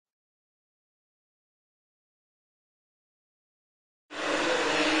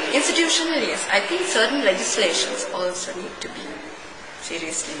Institutionally, yes, I think certain legislations also need to be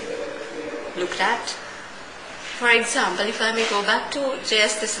seriously looked at. For example, if I may go back to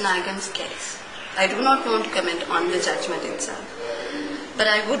J.S. Thisanagam's case, I do not want to comment on the judgment itself, but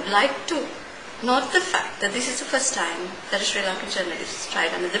I would like to note the fact that this is the first time that a Sri Lankan journalist is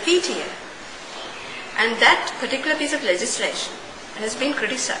tried under the PTA. And that particular piece of legislation has been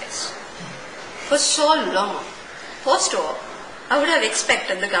criticized for so long. First of all, I would have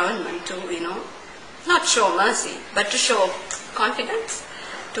expected the government to, not show mercy, but to show confidence,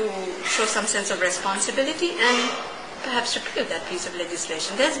 to show some sense of responsibility and perhaps repeal that piece of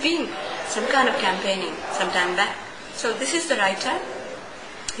legislation. There's been some kind of campaigning some time back. So this is the right time.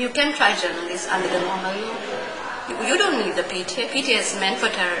 You can try journalists under the normal law. You don't need the PTA. PTA is meant for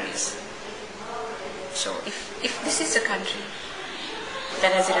terrorists. So if this is a country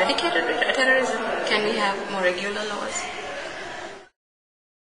that has eradicated terrorism, can we have more regular laws?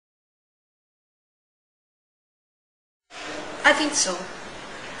 I think so.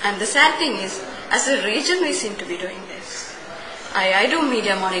 And the sad thing is, as a region, we seem to be doing this. I do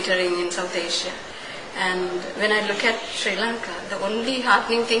media monitoring in South Asia. And when I look at Sri Lanka, the only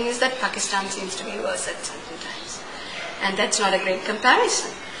heartening thing is that Pakistan seems to be worse at certain times. And that's not a great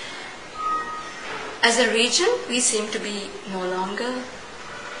comparison. As a region, we seem to be no longer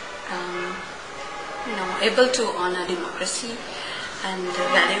able to honor democracy and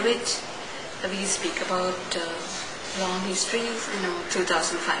value it. We speak about long histories,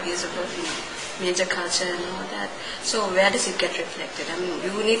 2005 years ago, major culture and all that. So where does it get reflected? I mean,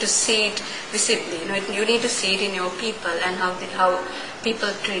 you need to see it visibly. You need to see it in your people and how people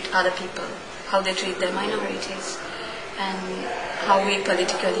treat other people, how they treat their minorities, and how we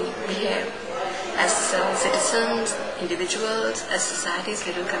politically behave as citizens, individuals, as societies,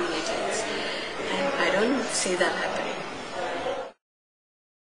 little communities. And I don't see that happening.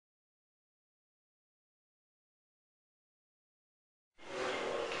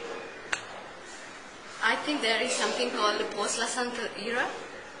 I think there is something called the post-Lasantha era,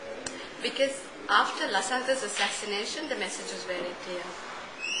 because after Lasantha's assassination, the message was very clear.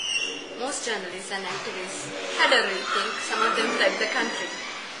 Most journalists and activists had a rethink. Some of them fled the country.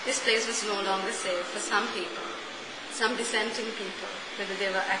 This place was no longer safe for some people, some dissenting people, whether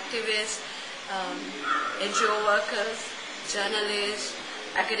they were activists, NGO workers, journalists,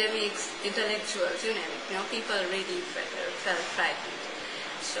 academics, intellectuals, you name it. People really felt frightened.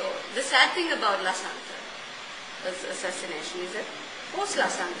 So the sad thing about Lasantha's assassination is that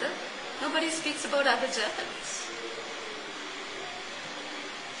post-Lasantha, nobody speaks about other journalists.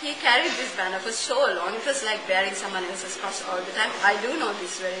 He carried this banner for so long, it was like bearing someone else's cross all the time. I do know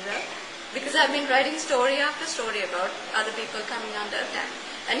this very well, because I've been writing story after story about other people coming under attack.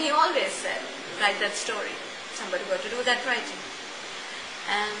 And he always said, write that story. Somebody got to do that writing.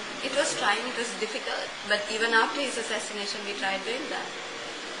 And it was trying, it was difficult, but even after his assassination, we tried doing that.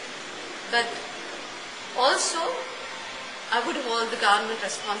 But also, I would hold the government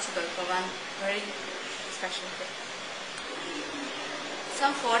responsible for one very special thing.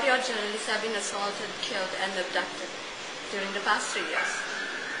 Some 40-odd journalists have been assaulted, killed, and abducted during the past 3 years.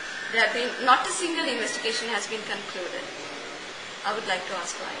 There have been, not a single investigation has been concluded. I would like to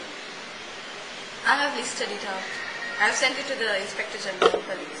ask why. I have listed it out. I have sent it to the Inspector General of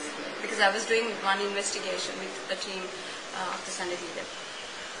Police, because I was doing one investigation with a team of the Sunday Leader.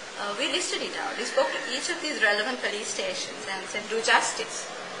 We listed it out. We spoke to each of these relevant police stations and said, do justice.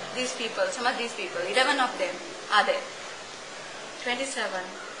 These people, some of these people, 11 of them are there. 27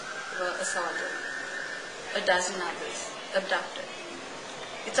 were assaulted, a dozen others abducted.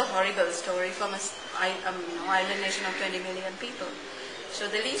 It's a horrible story from an island nation of 20 million people. So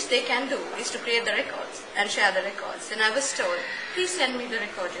the least they can do is to create the records and share the records. And I was told, please send me the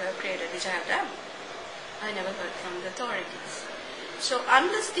record you have created, which I have done. I never heard from the authorities. So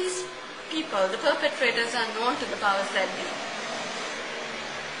unless these people, the perpetrators, are known to the powers that be,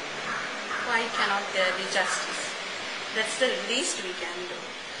 why cannot there be justice? That's the least we can do.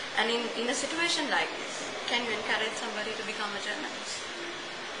 And in a situation like this, can you encourage somebody to become a journalist?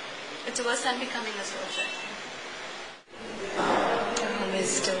 It's worse than becoming a soldier.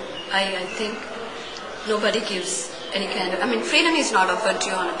 Always do. I think nobody gives any kind of... freedom is not offered to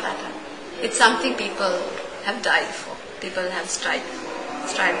you on a platter. It's something people have died for. People have strived for.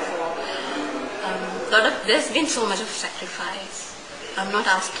 There's been so much of sacrifice. I'm not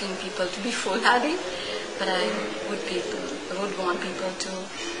asking people to be foolhardy, but I would want people to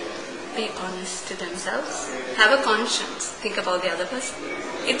be honest to themselves, have a conscience, think about the other person.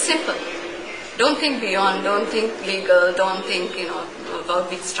 It's simple. Don't think beyond, don't think legal, don't think, about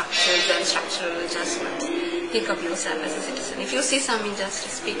big structures and structural adjustments. Think of yourself as a citizen. If you see some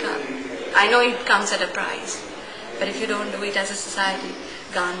injustice, speak up. I know it comes at a price, but if you don't do it as a society,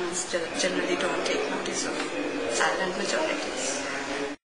 governments generally don't take notice of silent majorities.